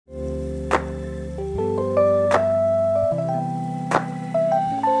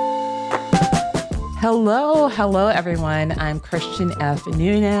Hello, everyone. I'm Christian F.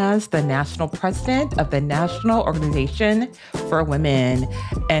 Nunez, the National President of the National Organization for Women,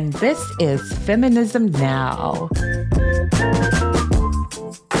 and this is Feminism Now.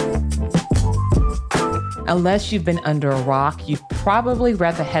 Unless you've been under a rock, you've probably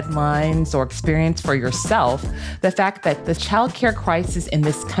read the headlines or experienced for yourself the fact that the childcare crisis in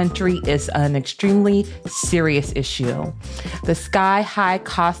this country is an extremely serious issue. The sky-high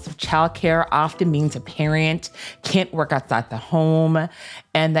cost of childcare often means a parent can't work outside the home,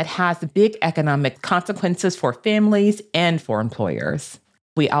 and that has big economic consequences for families and for employers.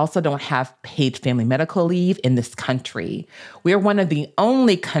 We also don't have paid family medical leave in this country. We are one of the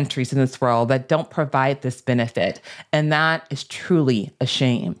only countries in this world that don't provide this benefit, and that is truly a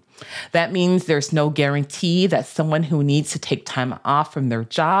shame. That means there's no guarantee that someone who needs to take time off from their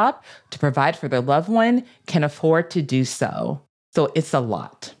job to provide for their loved one can afford to do so. So it's a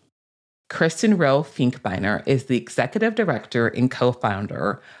lot. Kristen Rowe Finkbeiner is the executive director and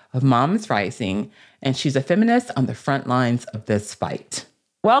co-founder of Moms Rising, and she's a feminist on the front lines of this fight.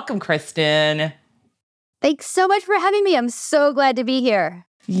 Welcome, Kristen. Thanks so much for having me. I'm so glad to be here.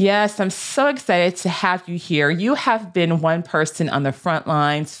 Yes, I'm so excited to have you here. You have been one person on the front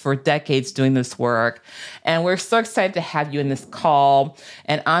lines for decades doing this work, and we're so excited to have you in this call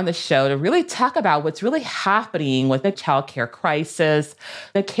and on the show to really talk about what's really happening with the childcare crisis,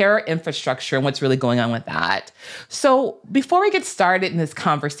 the care infrastructure, and what's really going on with that. So before we get started in this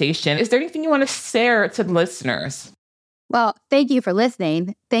conversation, is there anything you want to share to the listeners? Well, thank you for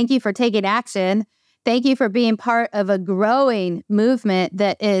listening. Thank you for taking action. Thank you for being part of a growing movement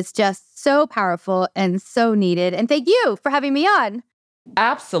that is just so powerful and so needed. And thank you for having me on.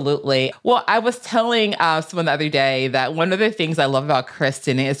 Absolutely. Well, I was telling someone the other day that one of the things I love about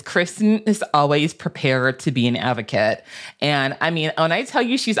Kristen is always prepared to be an advocate. And I mean, when I tell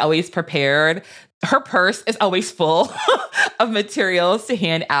you she's always prepared, her purse is always full of materials to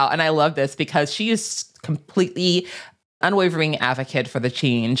hand out. And I love this because she is completely unwavering advocate for the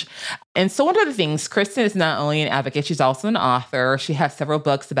change. And so one of the things, Kristen is not only an advocate, she's also an author. She has several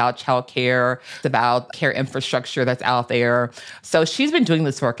books about childcare, about care infrastructure that's out there. So she's been doing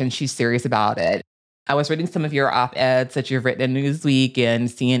this work and she's serious about it. I was reading some of your op-eds that you've written in Newsweek and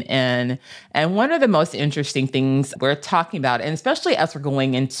CNN. And one of the most interesting things we're talking about, and especially as we're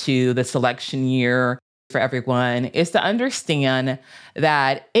going into this election year for everyone, is to understand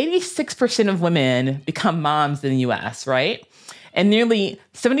that 86% of women become moms in the US, right? And nearly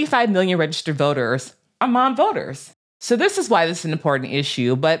 75 million registered voters are mom voters. So this is why this is an important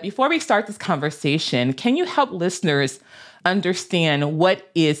issue. But before we start this conversation, can you help listeners understand what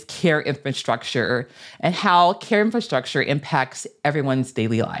is care infrastructure and how care infrastructure impacts everyone's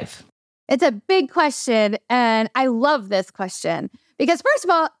daily life? It's a big question, and I love this question because, first of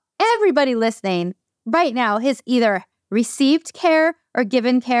all, everybody listening right now has either received care or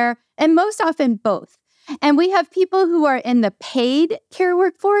given care, and most often both. And we have people who are in the paid care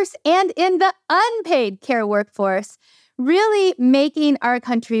workforce and in the unpaid care workforce, really making our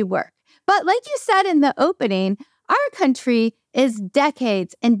country work. But like you said in the opening, our country is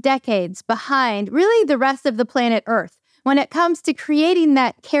decades and decades behind really the rest of the planet Earth when it comes to creating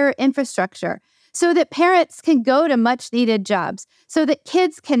that care infrastructure, so that parents can go to much-needed jobs, so that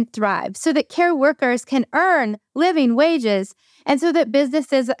kids can thrive, so that care workers can earn living wages, and so that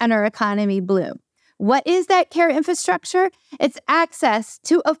businesses and our economy bloom. What is that care infrastructure? It's access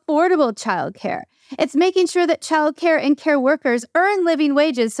to affordable childcare. It's making sure that childcare and care workers earn living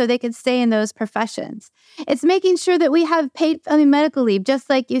wages so they can stay in those professions. It's making sure that we have paid family medical leave, just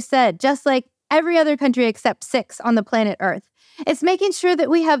like you said, just like every other country except 6 on the planet Earth. It's making sure that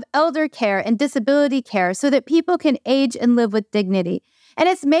we have elder care and disability care so that people can age and live with dignity. And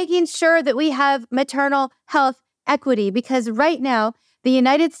it's making sure that we have maternal health equity, because right now, the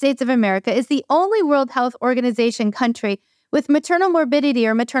United States of America is the only World Health Organization country with maternal morbidity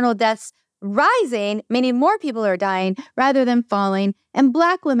or maternal deaths rising, meaning more people are dying rather than falling. And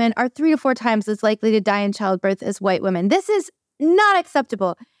Black women are 3 to 4 times as likely to die in childbirth as white women. This is not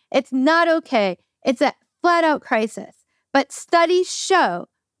acceptable. It's not okay. It's a flat-out crisis. But studies show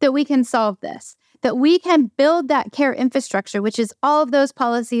that we can solve this, that we can build that care infrastructure, which is all of those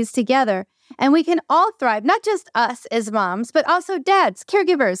policies together, and we can all thrive, not just us as moms, but also dads,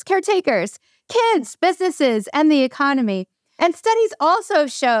 caregivers, caretakers, kids, businesses, and the economy. And studies also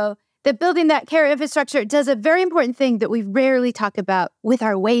show that building that care infrastructure does a very important thing that we rarely talk about with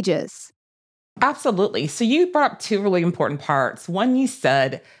our wages. Absolutely. So you brought up 2 really important parts. One, you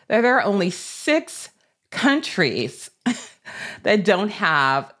said that there are only 6 countries that don't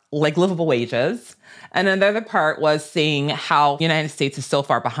have livable wages. And another part was seeing how the United States is so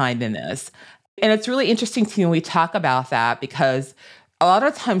far behind in this. And it's really interesting to me when we talk about that because a lot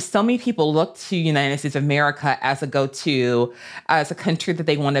of times, so many people look to United States of America as a go-to, as a country that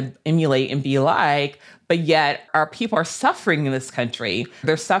they want to emulate and be like, but yet our people are suffering in this country.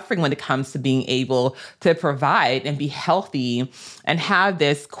 They're suffering when it comes to being able to provide and be healthy and have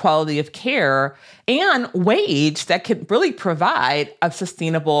this quality of care and wage that could really provide a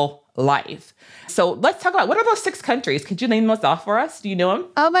sustainable life. So let's talk about, what are those 6 countries? Could you name those off for us? Do you know them?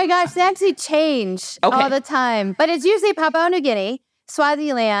 Oh my gosh, they actually change all the time. But it's usually Papua New Guinea,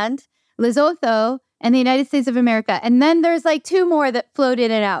 Swaziland, Lesotho, and the United States of America. And then there's like 2 more that float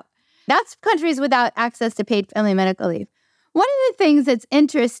in and out. That's countries without access to paid family medical leave. One of the things that's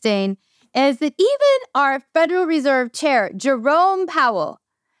interesting is that even our Federal Reserve Chair, Jerome Powell,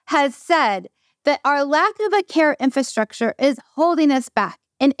 has said that our lack of a care infrastructure is holding us back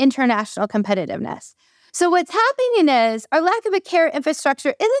in international competitiveness. So what's happening is our lack of a care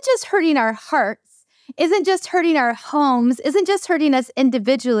infrastructure isn't just hurting our hearts, isn't just hurting our homes, isn't just hurting us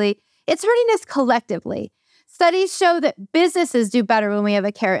individually, it's hurting us collectively. Studies show that businesses do better when we have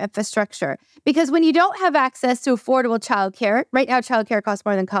a care infrastructure because when you don't have access to affordable childcare, right now childcare costs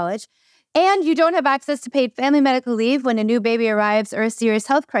more than college, and you don't have access to paid family medical leave when a new baby arrives or a serious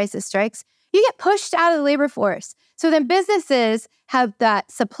health crisis strikes, you get pushed out of the labor force. So then businesses have that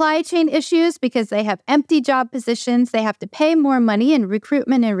supply chain issues because they have empty job positions, they have to pay more money in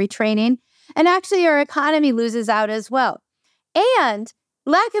recruitment and retraining, and actually our economy loses out as well. And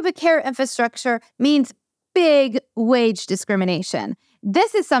lack of a care infrastructure means big wage discrimination.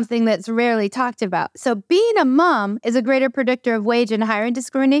 This is something that's rarely talked about. So being a mom is a greater predictor of wage and hiring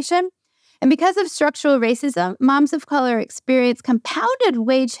discrimination. And because of structural racism, moms of color experience compounded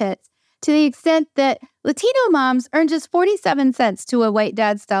wage hits to the extent that Latino moms earn just 47 cents to a white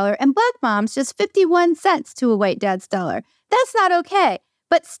dad's dollar and Black moms just 51 cents to a white dad's dollar. That's not okay.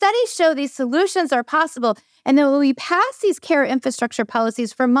 But studies show these solutions are possible. And that when we pass these care infrastructure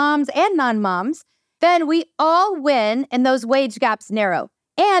policies for moms and non-moms, then we all win and those wage gaps narrow.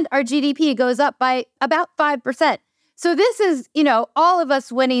 And our GDP goes up by about 5%. So this is, all of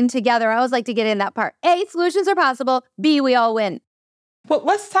us winning together. I always like to get in that part. A, solutions are possible. B, we all win. Well,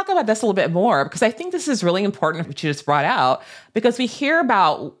 let's talk about this a little bit more because I think this is really important what you just brought out because we hear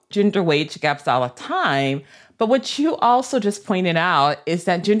about gender wage gaps all the time. But what you also just pointed out is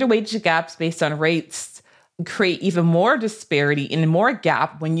that gender wage gaps based on race create even more disparity and more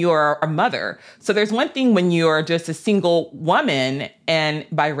gap when you're a mother. So there's one thing when you're just a single woman and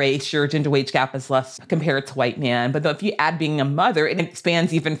by race, your gender wage gap is less compared to white men. But if you add being a mother, it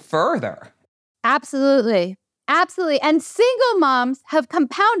expands even further. Absolutely. Absolutely. And single moms have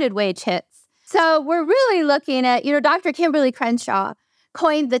compounded wage hits. So we're really looking at, Dr. Kimberly Crenshaw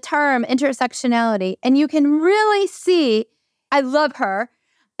coined the term intersectionality. And you can really see, I love her,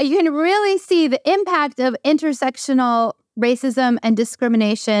 you can really see the impact of intersectional racism and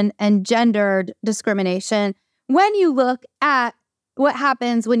discrimination and gendered discrimination when you look at what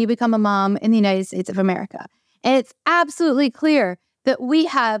happens when you become a mom in the United States of America. And it's absolutely clear that we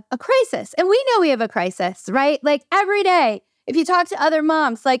have a crisis. And we know we have a crisis, right? Like every day, if you talk to other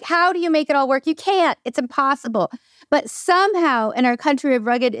moms, like, how do you make it all work? You can't. It's impossible. But somehow in our country of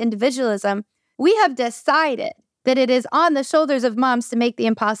rugged individualism, we have decided that it is on the shoulders of moms to make the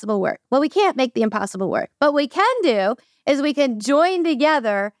impossible work. Well, we can't make the impossible work. But what we can do is we can join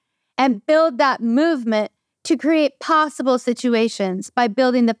together and build that movement to create possible situations by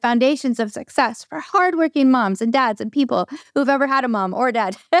building the foundations of success for hardworking moms and dads and people who've ever had a mom or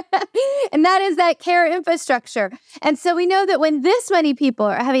dad. And that is that care infrastructure. And so we know that when this many people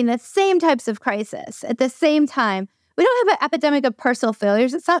are having the same types of crisis at the same time, we don't have an epidemic of personal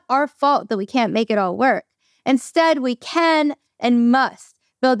failures. It's not our fault that we can't make it all work. Instead, we can and must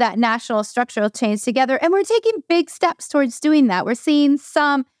build that national structural change together. And we're taking big steps towards doing that. We're seeing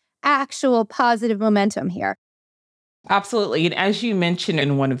some actual positive momentum here. Absolutely. And as you mentioned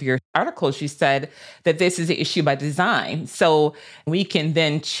in one of your articles, you said that this is an issue by design. So we can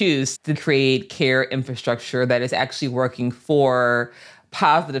then choose to create care infrastructure that is actually working for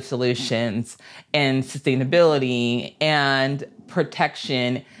positive solutions and sustainability and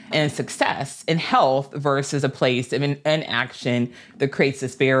protection and success in health versus a place of inaction that creates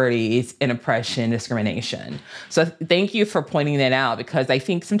disparities and oppression, discrimination. So thank you for pointing that out because I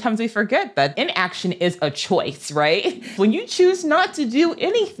think sometimes we forget that inaction is a choice, right? When you choose not to do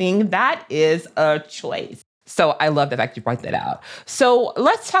anything, that is a choice. So I love the fact you brought that out. So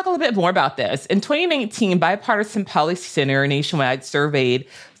let's talk a little bit more about this. In 2019, Bipartisan Policy Center nationwide surveyed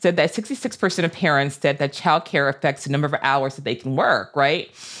said that 66% of parents said that childcare affects the number of hours that they can work, right?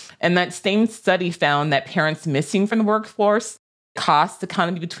 And that same study found that parents missing from the workforce cost the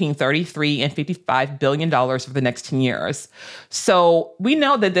economy between $33 and $55 billion over the next 10 years. So we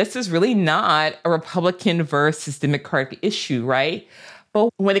know that this is really not a Republican versus Democratic issue, right? But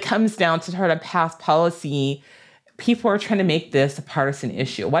when it comes down to try to pass policy, people are trying to make this a partisan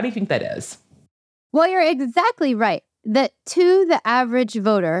issue. Why do you think that is? Well, you're exactly right that to the average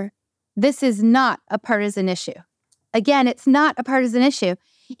voter, this is not a partisan issue. Again, it's not a partisan issue.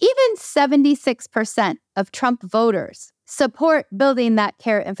 Even 76% of Trump voters support building that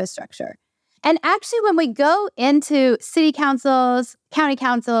care infrastructure. And actually, when we go into city councils, county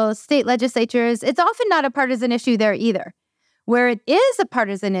councils, state legislatures, it's often not a partisan issue there either. Where it is a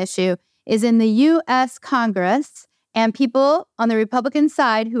partisan issue is in the U.S. Congress, and people on the Republican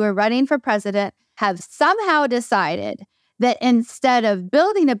side who are running for president have somehow decided that instead of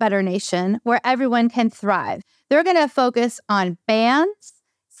building a better nation where everyone can thrive, they're going to focus on bans,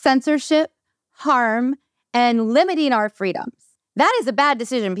 censorship, harm, and limiting our freedoms. That is a bad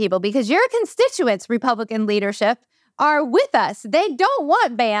decision, people, because your constituents, Republican leadership, are with us. They don't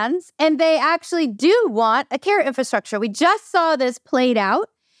want bans, and they actually do want a care infrastructure. We just saw this played out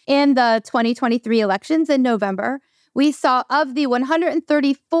in the 2023 elections in November. We saw of the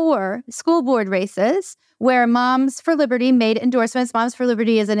 134 school board races where Moms for Liberty made endorsements. Moms for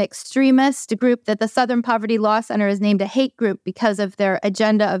Liberty is an extremist group that the Southern Poverty Law Center has named a hate group because of their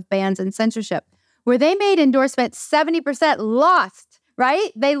agenda of bans and censorship. Where they made endorsements, 70% lost,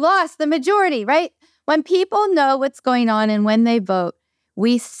 right? They lost the majority, right? When people know what's going on and when they vote,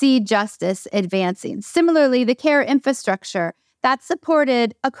 we see justice advancing. Similarly, the care infrastructure that's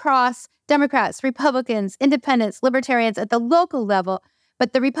supported across Democrats, Republicans, independents, libertarians at the local level,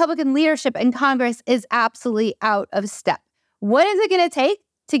 but the Republican leadership in Congress is absolutely out of step. What is it going to take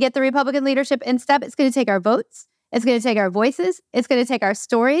to get the Republican leadership in step? It's going to take our votes. It's going to take our voices. It's going to take our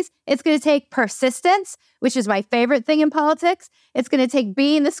stories. It's going to take persistence, which is my favorite thing in politics. It's going to take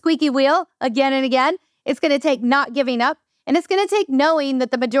being the squeaky wheel again and again. It's going to take not giving up. And it's going to take knowing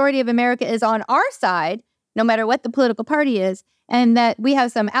that the majority of America is on our side, no matter what the political party is, and that we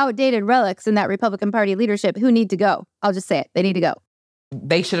have some outdated relics in that Republican Party leadership who need to go. I'll just say it. They need to go.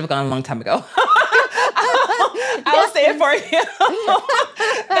 They should have gone a long time ago. I'll say it for you.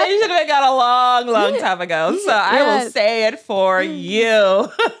 They should have gone a long, long time ago. So I will say it for you.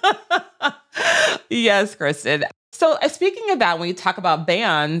 Yes, Kristen. So speaking of that, when you talk about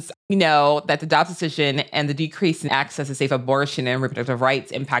bans, you know that the Dobbs decision and the decrease in access to safe abortion and reproductive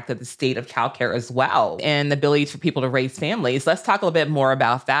rights impacted the state of childcare as well and the ability for people to raise families. Let's talk a little bit more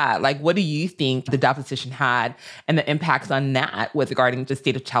about that. Like, what do you think the Dobbs decision had and the impacts on that with regarding the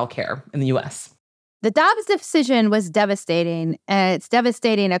state of childcare in the U.S.? The Dobbs decision was devastating, and it's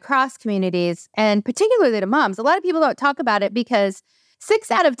devastating across communities, and particularly to moms. A lot of people don't talk about it because 6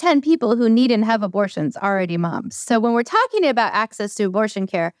 out of 10 people who need and have abortions are already moms. So when we're talking about access to abortion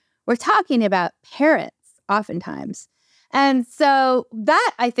care, we're talking about parents oftentimes. And so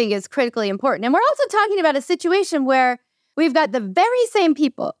that, I think, is critically important. And we're also talking about a situation where we've got the very same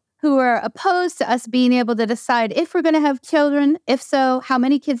people who are opposed to us being able to decide if we're going to have children, if so, how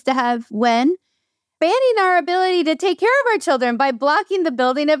many kids to have, when, banning our ability to take care of our children by blocking the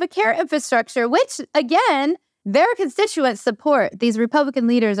building of a care infrastructure, which, again, their constituents support. These Republican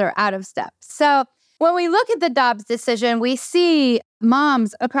leaders are out of step. So when we look at the Dobbs decision, we see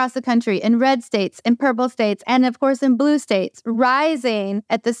moms across the country in red states, in purple states, and of course in blue states rising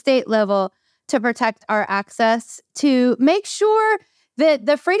at the state level to protect our access, to make sure that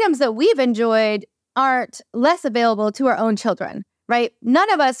the freedoms that we've enjoyed aren't less available to our own children, right?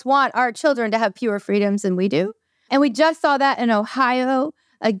 None of us want our children to have fewer freedoms than we do. And we just saw that in Ohio,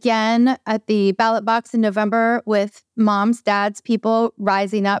 again, at the ballot box in November with moms, dads, people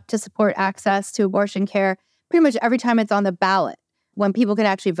rising up to support access to abortion care pretty much every time it's on the ballot. When people can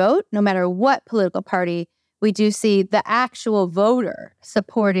actually vote, no matter what political party, we do see the actual voter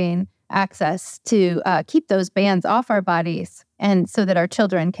supporting access to keep those bans off our bodies and so that our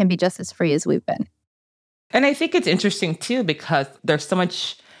children can be just as free as we've been. And I think it's interesting, too, because there's so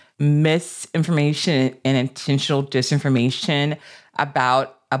much misinformation and intentional disinformation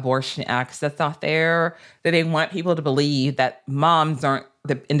about abortion access out there that they want people to believe that moms aren't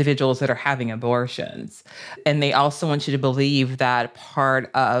the individuals that are having abortions. And they also want you to believe that part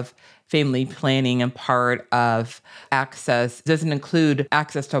of family planning and part of access doesn't include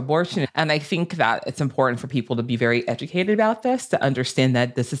access to abortion. And I think that it's important for people to be very educated about this, to understand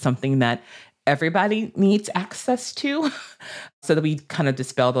that this is something that everybody needs access to so that we kind of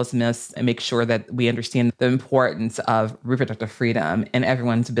dispel those myths and make sure that we understand the importance of reproductive freedom and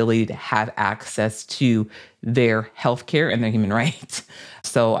everyone's ability to have access to their healthcare and their human rights.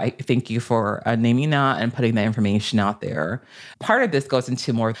 So I thank you for naming that and putting that information out there. Part of this goes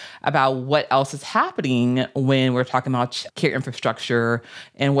into more about what else is happening when we're talking about care infrastructure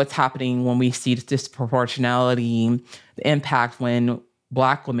and what's happening when we see disproportionality, the impact when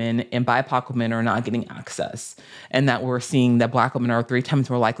Black women and BIPOC women are not getting access, and that we're seeing that Black women are 3 times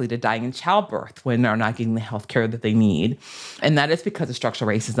more likely to die in childbirth when they're not getting the health care that they need. And that is because of structural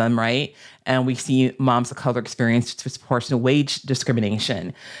racism, right? And we see moms of color experience disproportionate wage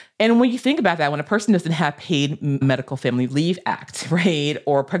discrimination. And when you think about that, when a person doesn't have paid medical family leave act, right,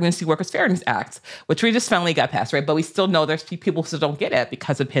 or pregnancy workers fairness act, which we just finally got passed, right, but we still know there's people who still don't get it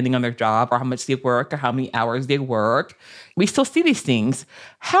because depending on their job or how much they work or how many hours they work, we still see these things.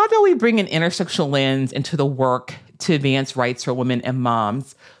 How do we bring an intersectional lens into the work to advance rights for women and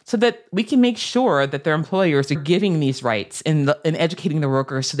moms so that we can make sure that their employers are giving these rights and educating the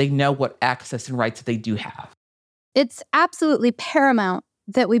workers so they know what access and rights that they do have? It's absolutely paramount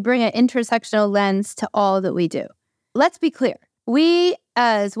that we bring an intersectional lens to all that we do. Let's be clear. We,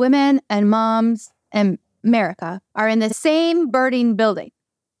 as women and moms in America, are in the same burning building.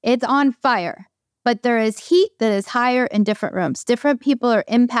 It's on fire, but there is heat that is higher in different rooms. Different people are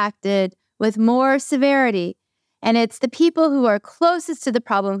impacted with more severity, and it's the people who are closest to the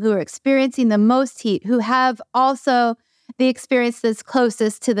problem, who are experiencing the most heat, who have also the experience that's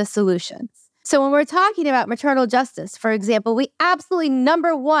closest to the solutions. So when we're talking about maternal justice, for example, we absolutely,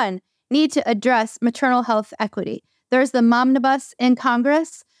 number one, need to address maternal health equity. There's the Momnibus in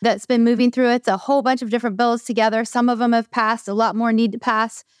Congress that's been moving through. It's a whole bunch of different bills together. Some of them have passed. A lot more need to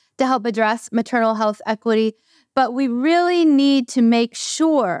pass to help address maternal health equity. But we really need to make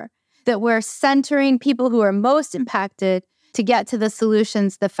sure that we're centering people who are most impacted to get to the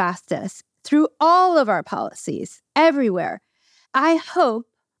solutions the fastest through all of our policies everywhere. I hope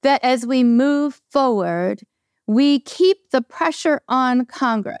that as we move forward, we keep the pressure on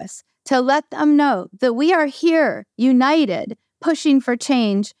Congress to let them know that we are here, united, pushing for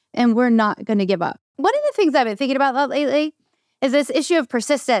change, and we're not going to give up. One of the things I've been thinking about lately is this issue of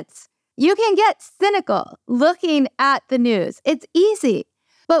persistence. You can get cynical looking at the news. It's easy,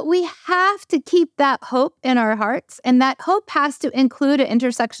 but we have to keep that hope in our hearts, and that hope has to include an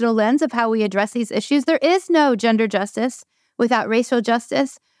intersectional lens of how we address these issues. There is no gender justice without racial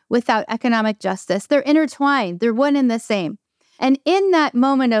justice, without economic justice. They're intertwined. They're one and the same. And in that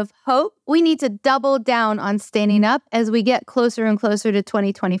moment of hope, we need to double down on standing up as we get closer and closer to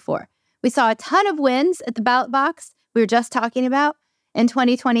 2024. We saw a ton of wins at the ballot box we were just talking about in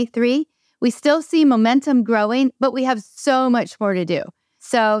 2023. We still see momentum growing, but we have so much more to do.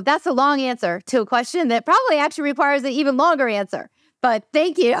 So that's a long answer to a question that probably actually requires an even longer answer. But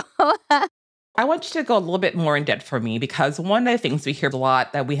thank you. I want you to go a little bit more in depth for me, because one of the things we hear a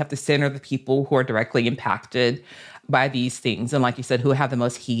lot that we have to center the people who are directly impacted by these things. And like you said, who have the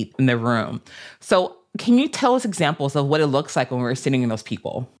most heat in the room. So can you tell us examples of what it looks like when we're sitting in those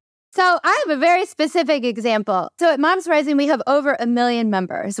people? So I have a very specific example. So at Moms Rising, we have over 1 million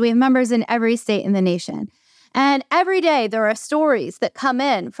members. We have members in every state in the nation. And every day there are stories that come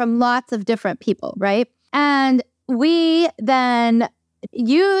in from lots of different people, right? And we then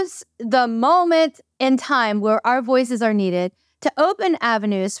use the moment in time where our voices are needed to open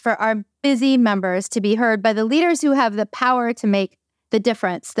avenues for our busy members to be heard by the leaders who have the power to make the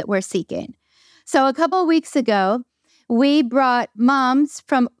difference that we're seeking. So a couple of weeks ago, we brought moms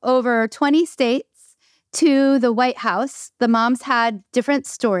from over 20 states to the White House. The moms had different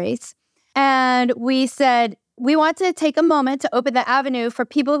stories. And we said, we want to take a moment to open the avenue for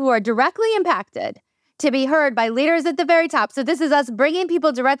people who are directly impacted to be heard by leaders at the very top. So this is us bringing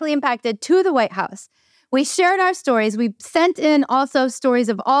people directly impacted to the White House. We shared our stories. We sent in also stories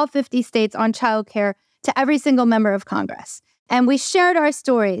of all 50 states on childcare to every single member of Congress. And we shared our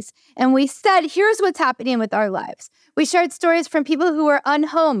stories. And we said, here's what's happening with our lives. We shared stories from people who are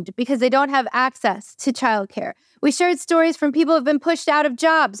unhomed because they don't have access to childcare. We shared stories from people who have been pushed out of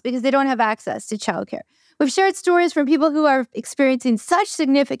jobs because they don't have access to childcare. We've shared stories from people who are experiencing such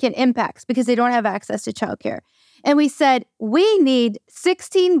significant impacts because they don't have access to childcare. And we said, we need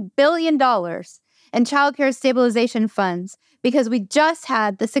 $16 billion in childcare stabilization funds because we just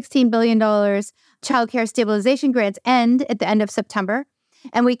had the $16 billion childcare stabilization grants end at the end of September.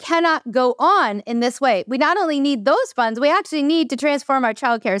 And we cannot go on in this way. We not only need those funds, we actually need to transform our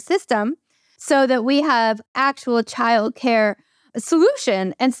childcare system so that we have actual childcare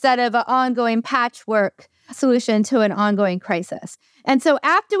solution instead of an ongoing patchwork solution to an ongoing crisis. And so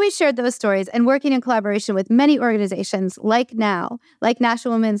after we shared those stories and working in collaboration with many organizations like NOW, like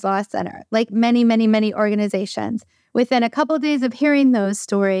National Women's Law Center, like many, many, many organizations, within a couple of days of hearing those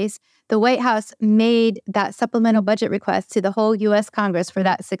stories, the White House made that supplemental budget request to the whole U.S. Congress for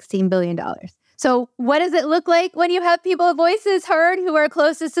that $16 billion. So what does it look like when you have people's voices heard who are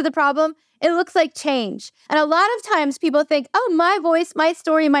closest to the problem? It looks like change. And a lot of times people think, oh, my voice, my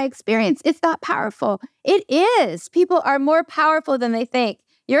story, my experience, it's not powerful. It is. People are more powerful than they think.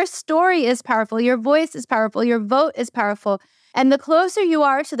 Your story is powerful. Your voice is powerful. Your vote is powerful. And the closer you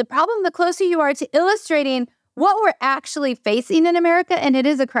are to the problem, the closer you are to illustrating what we're actually facing in America, and it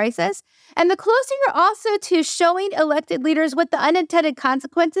is a crisis. And the closer you're also to showing elected leaders what the unintended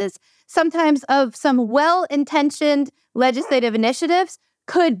consequences, sometimes of some well-intentioned legislative initiatives,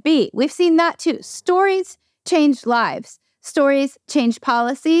 could be. We've seen that too. Stories change lives. Stories change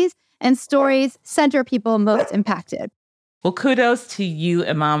policies, and stories center people most impacted. Well, kudos to you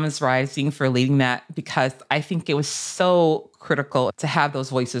and Moms Rising for leading that, because I think it was so critical to have those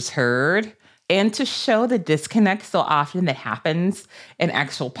voices heard and to show the disconnect so often that happens in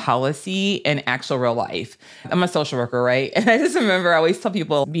actual policy and actual real life. I'm a social worker, right? And I just remember I always tell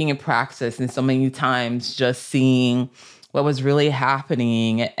people being in practice and so many times just seeing what was really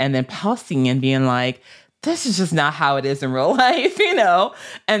happening and then pausing and being like, this is just not how it is in real life,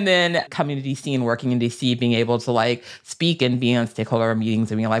 And then coming to DC and working in DC, being able to speak and be on stakeholder meetings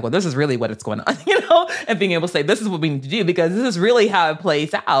and being like, well, this is really what it's going on, and being able to say, this is what we need to do because this is really how it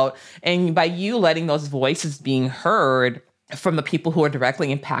plays out. And by you letting those voices being heard from the people who are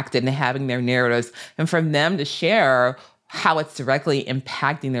directly impacted and having their narratives and from them to share how it's directly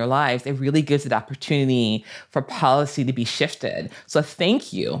impacting their lives, it really gives it opportunity for policy to be shifted. So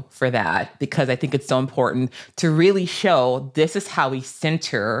thank you for that, because I think it's so important to really show this is how we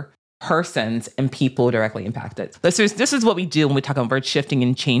center persons and people directly impacted. Listeners, this is what we do when we talk about we're shifting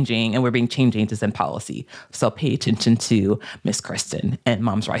and changing, and we're being change agents in policy. So pay attention to Miss Kristen and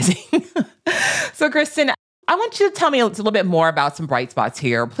Moms Rising. So Kristen, I want you to tell me a little bit more about some bright spots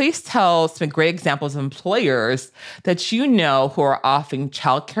here. Please tell some great examples of employers that you know who are offering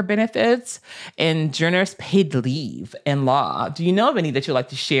childcare benefits and generous paid leave in law. Do you know of any that you'd like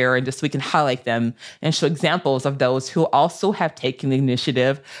to share, and just so we can highlight them and show examples of those who also have taken the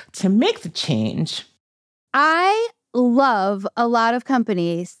initiative to make the change? I love a lot of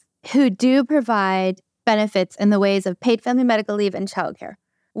companies who do provide benefits in the ways of paid family medical leave and childcare.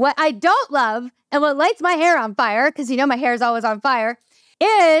 What I don't love, and what lights my hair on fire, because my hair is always on fire,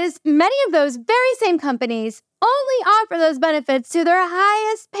 is many of those very same companies only offer those benefits to their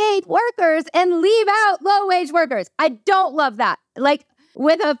highest paid workers and leave out low-wage workers. I don't love that,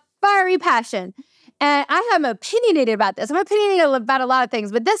 with a fiery passion. And I am opinionated about this. I'm opinionated about a lot of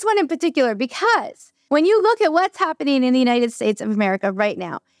things, but this one in particular, because when you look at what's happening in the United States of America right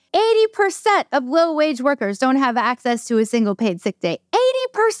now, 80% of low-wage workers don't have access to a single paid sick day.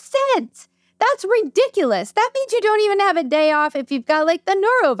 80%! That's ridiculous. That means you don't even have a day off if you've got the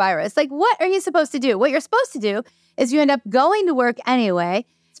norovirus. What are you supposed to do? What you're supposed to do is you end up going to work anyway,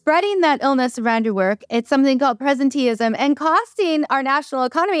 spreading that illness around your work. It's something called presenteeism and costing our national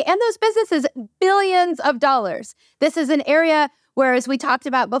economy and those businesses billions of dollars. This is an area where, as we talked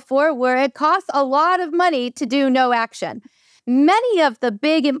about before, where it costs a lot of money to do no action. Many of the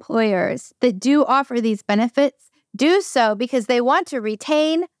big employers that do offer these benefits do so because they want to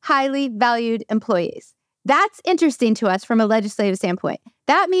retain highly valued employees. That's interesting to us from a legislative standpoint.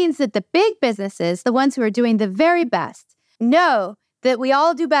 That means that the big businesses, the ones who are doing the very best, know that we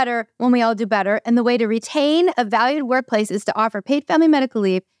all do better when we all do better, and the way to retain a valued workplace is to offer paid family medical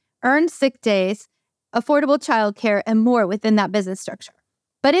leave, earned sick days, affordable childcare, and more within that business structure.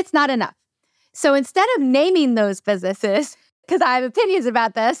 But it's not enough. So instead of naming those businesses, because I have opinions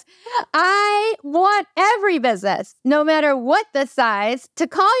about this, I want every business, no matter what the size, to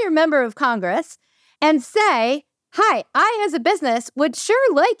call your member of Congress and say, hi, I as a business would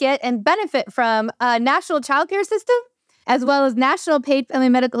sure like it and benefit from a national childcare system, as well as national paid family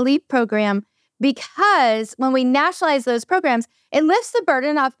medical leave program, because when we nationalize those programs, it lifts the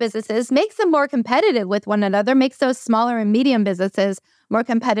burden off businesses, makes them more competitive with one another, makes those smaller and medium businesses more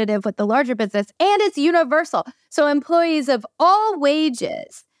competitive with the larger business, and it's universal. So employees of all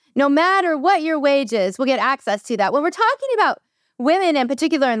wages, no matter what your wage is, will get access to that. When we're talking about women in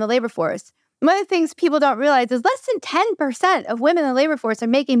particular in the labor force, one of the things people don't realize is less than 10% of women in the labor force are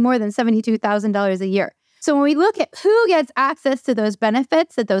making more than $72,000 a year. So when we look at who gets access to those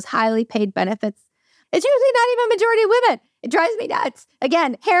benefits, at those highly paid benefits, it's usually not even a majority of women. It drives me nuts.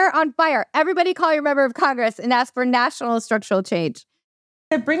 Again, hair on fire. Everybody call your member of Congress and ask for national structural change.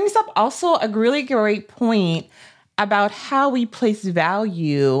 It brings up also a really great point about how we place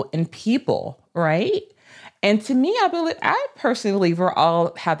value in people, right? And to me, I personally believe we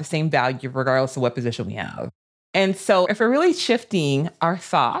all have the same value regardless of what position we have. And so if we're really shifting our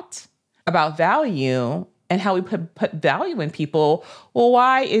thought about value and how we put value in people, well,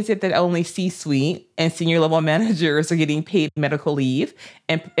 why is it that only C-suite and senior level managers are getting paid medical leave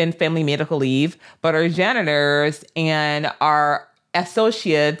and family medical leave, but our janitors and our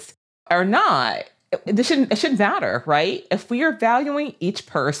associates are not? It shouldn't matter, right? If we are valuing each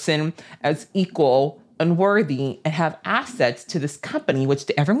person as equal and worthy and have assets to this company, which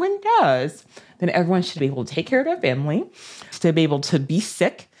everyone does, then everyone should be able to take care of their family, to be able to be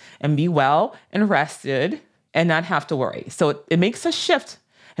sick and be well and rested and not have to worry. So it makes a shift.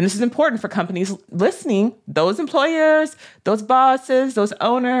 And this is important for companies listening, those employers, those bosses, those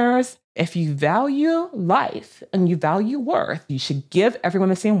owners. If you value life and you value worth, you should give everyone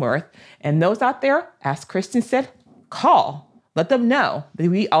the same worth. And those out there, as Kristen said, call. Let them know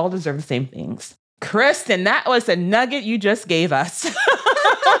that we all deserve the same things. Kristen, that was a nugget you just gave us.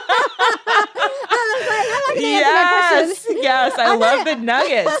 Yes, I love the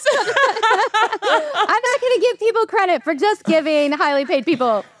nuggets. I'm not going to give people credit for just giving highly paid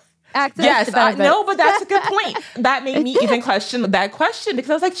people access to benefits. No, but that's a good point. That made me even question that question because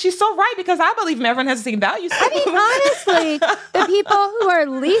I was like, she's so right because I believe everyone has the same values. I mean, honestly, the people who are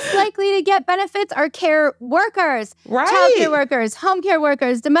least likely to get benefits are care workers, right? Childcare workers, home care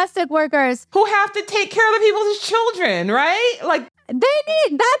workers, domestic workers. Who have to take care of the people's children, right? Like,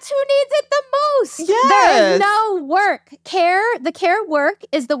 that's who needs it the most. Yes. There is no work. The care work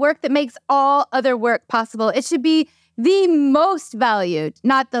is the work that makes all other work possible. It should be the most valued,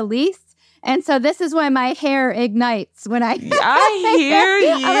 not the least. And so this is why my hair ignites when I hear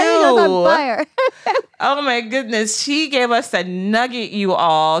you. I'm on fire. Oh my goodness. She gave us a nugget, you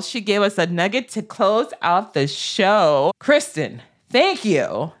all. She gave us a nugget to close out the show. Kristen, thank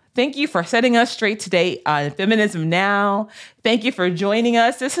you. Thank you for setting us straight today on Feminism Now. Thank you for joining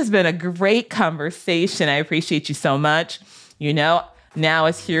us. This has been a great conversation. I appreciate you so much. You know, Now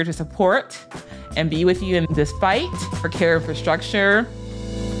is here to support and be with you in this fight for care infrastructure.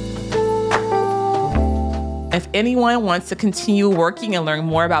 If anyone wants to continue working and learn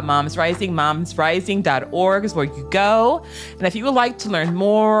more about Moms Rising, momsrising.org is where you go. And if you would like to learn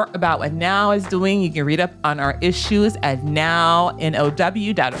more about what Now is doing, you can read up on our issues at now.now.org.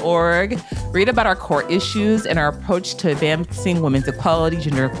 Read about our core issues and our approach to advancing women's equality,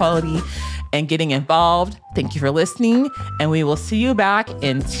 gender equality, and getting involved. Thank you for listening, and we will see you back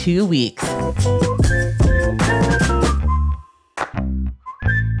in 2 weeks.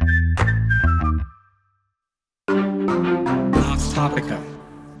 Topica.